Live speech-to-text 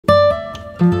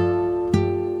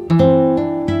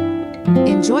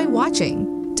Enjoy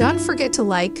watching. Don't forget to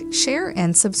like, share,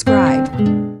 and subscribe.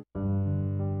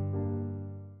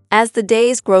 As the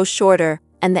days grow shorter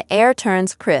and the air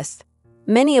turns crisp,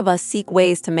 many of us seek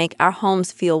ways to make our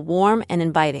homes feel warm and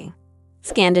inviting.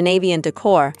 Scandinavian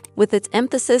decor, with its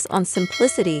emphasis on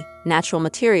simplicity, natural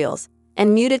materials,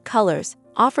 and muted colors,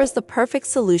 offers the perfect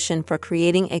solution for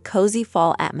creating a cozy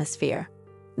fall atmosphere.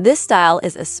 This style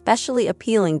is especially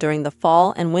appealing during the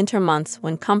fall and winter months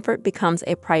when comfort becomes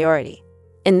a priority.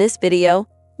 In this video,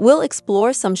 we'll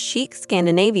explore some chic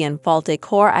Scandinavian fall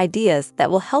decor ideas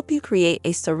that will help you create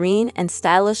a serene and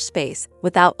stylish space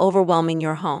without overwhelming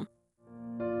your home.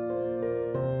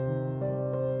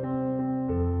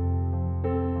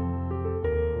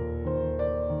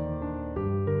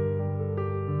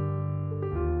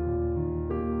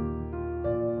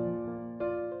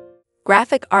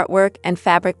 Graphic artwork and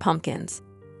fabric pumpkins.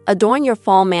 Adorn your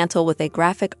fall mantle with a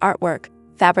graphic artwork,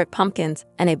 fabric pumpkins,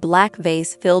 and a black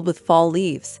vase filled with fall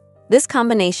leaves. This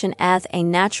combination adds a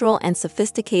natural and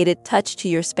sophisticated touch to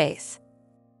your space.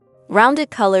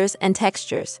 Rounded colors and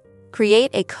textures.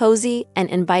 Create a cozy and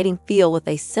inviting feel with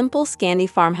a simple Scandi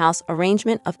farmhouse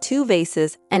arrangement of 2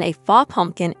 vases and a faux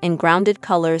pumpkin in grounded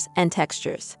colors and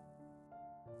textures.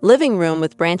 Living room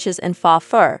with branches and faux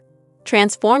fur.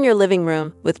 Transform your living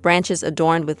room with branches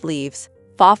adorned with leaves,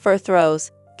 faux fur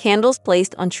throws, candles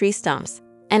placed on tree stumps,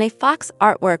 and a fox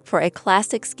artwork for a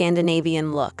classic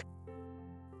Scandinavian look.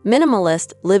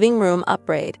 Minimalist living room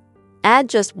upgrade. Add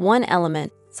just one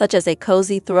element, such as a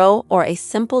cozy throw or a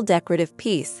simple decorative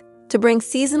piece, to bring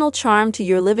seasonal charm to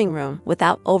your living room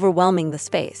without overwhelming the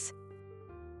space.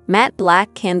 Matte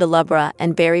black candelabra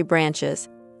and berry branches.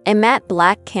 A matte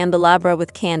black candelabra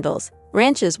with candles,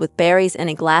 branches with berries in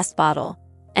a glass bottle,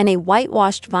 and a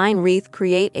whitewashed vine wreath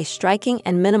create a striking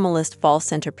and minimalist fall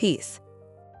centerpiece.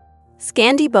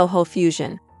 Scandi boho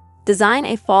fusion. Design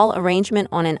a fall arrangement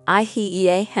on an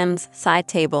IKEA Hems side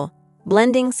table,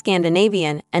 blending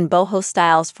Scandinavian and boho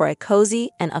styles for a cozy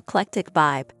and eclectic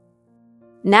vibe.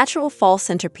 Natural fall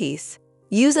centerpiece.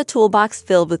 Use a toolbox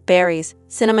filled with berries,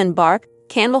 cinnamon bark,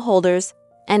 candle holders,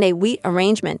 and a wheat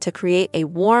arrangement to create a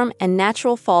warm and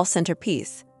natural fall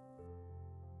centerpiece.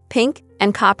 Pink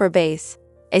and copper vase.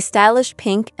 A stylish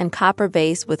pink and copper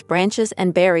vase with branches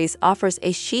and berries offers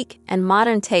a chic and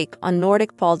modern take on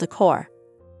Nordic fall decor.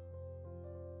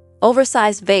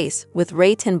 Oversized vase with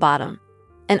ray tin bottom.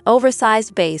 An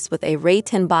oversized vase with a ray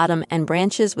tin bottom and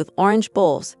branches with orange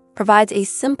bowls provides a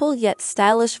simple yet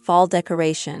stylish fall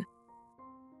decoration.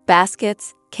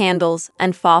 Baskets, candles,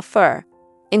 and faux fur.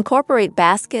 Incorporate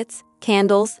baskets,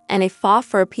 candles, and a faux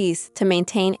fur piece to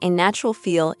maintain a natural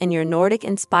feel in your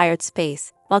Nordic-inspired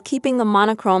space while keeping the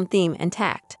monochrome theme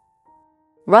intact.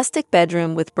 Rustic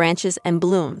bedroom with branches and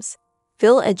blooms.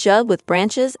 Fill a jug with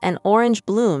branches and orange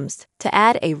blooms to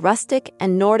add a rustic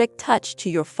and Nordic touch to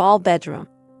your fall bedroom.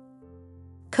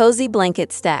 Cozy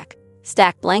blanket stack.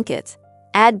 Stack blankets.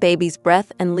 Add baby's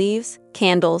breath and leaves,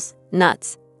 candles,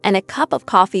 nuts, and a cup of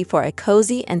coffee for a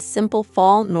cozy and simple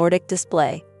fall Nordic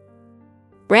display.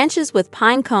 Branches with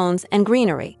pine cones and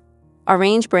greenery.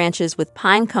 Arrange branches with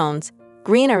pine cones,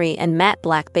 greenery, and matte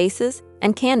black bases,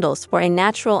 and candles for a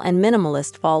natural and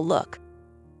minimalist fall look.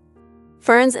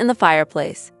 Ferns in the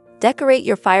fireplace. Decorate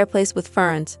your fireplace with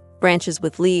ferns, branches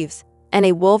with leaves, and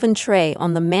a woven tray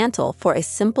on the mantle for a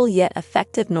simple yet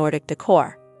effective Nordic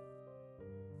decor.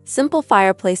 Simple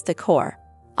fireplace decor.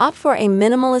 Opt for a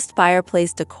minimalist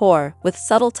fireplace decor with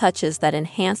subtle touches that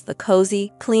enhance the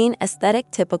cozy, clean aesthetic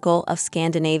typical of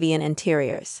Scandinavian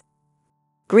interiors.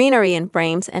 Greenery in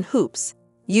frames and hoops.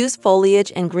 Use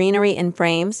foliage and greenery in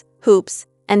frames, hoops,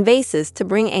 and vases to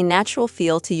bring a natural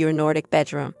feel to your Nordic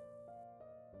bedroom.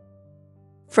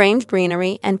 Framed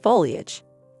greenery and foliage.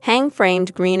 Hang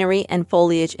framed greenery and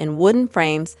foliage in wooden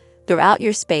frames throughout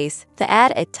your space to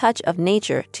add a touch of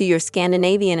nature to your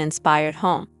Scandinavian-inspired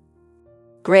home.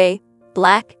 Gray,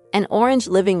 black, and orange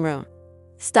living room.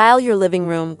 Style your living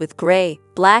room with gray,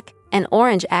 black, and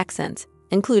orange accents,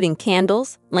 including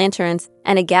candles, lanterns,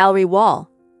 and a gallery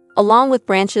wall, along with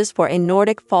branches for a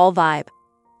Nordic fall vibe.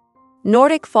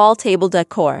 Nordic fall table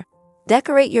decor.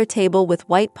 Decorate your table with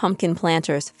white pumpkin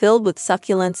planters filled with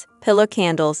succulents, pillar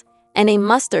candles, and a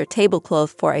mustard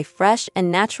tablecloth for a fresh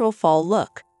and natural fall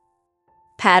look.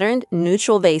 Patterned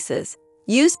neutral vases.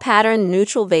 Use patterned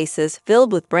neutral vases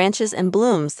filled with branches and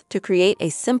blooms to create a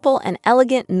simple and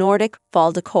elegant Nordic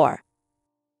fall decor.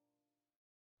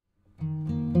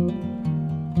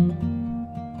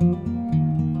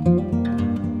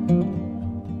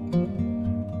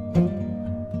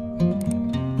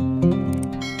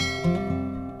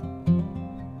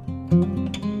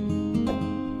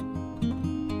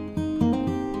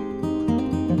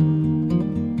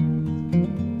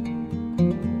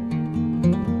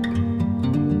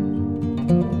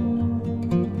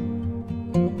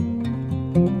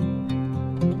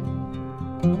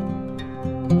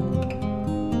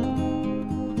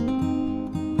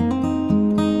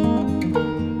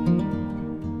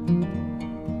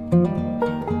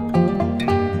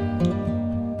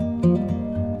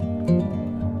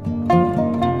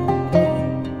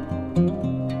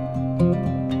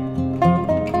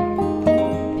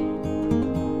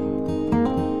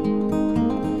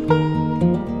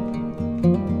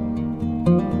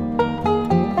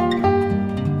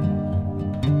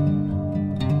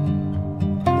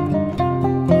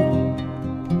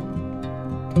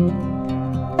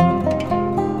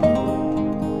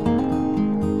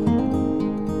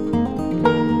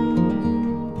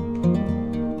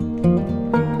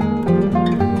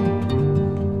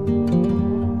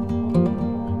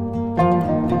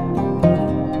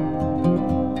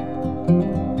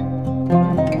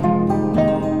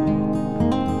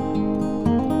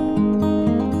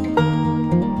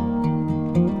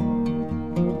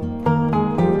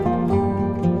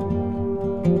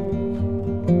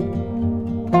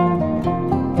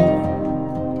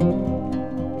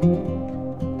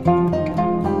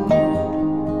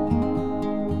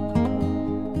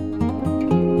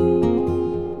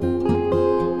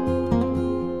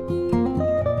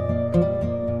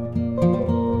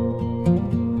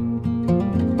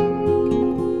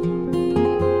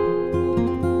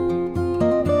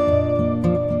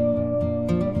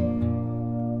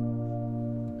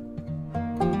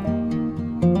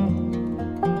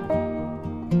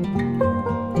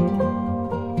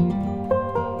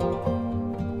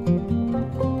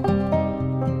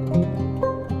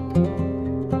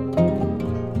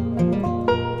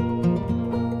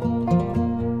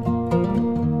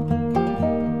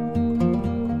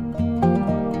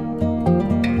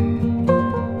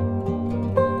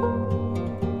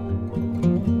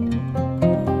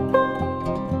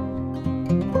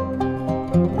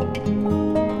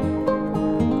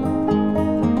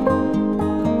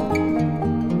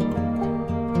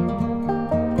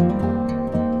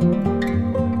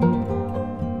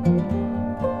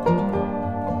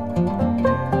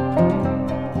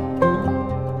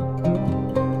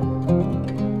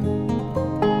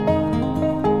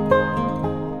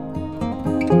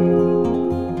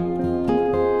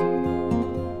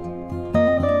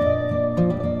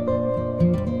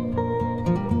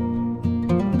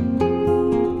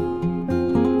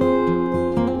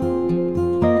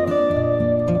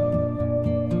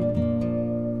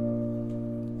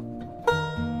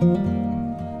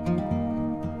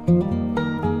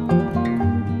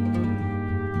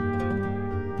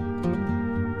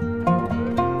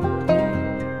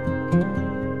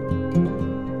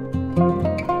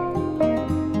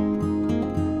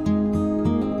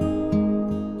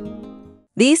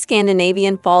 These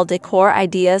Scandinavian fall decor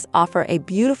ideas offer a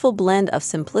beautiful blend of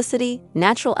simplicity,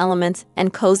 natural elements,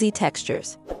 and cozy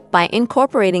textures. By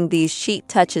incorporating these chic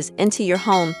touches into your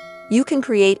home, you can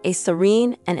create a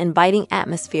serene and inviting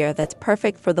atmosphere that's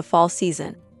perfect for the fall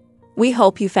season. We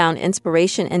hope you found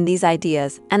inspiration in these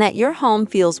ideas and that your home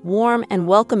feels warm and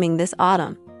welcoming this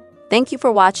autumn. Thank you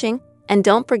for watching, and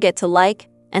don't forget to like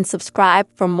and subscribe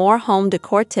for more home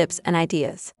decor tips and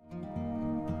ideas.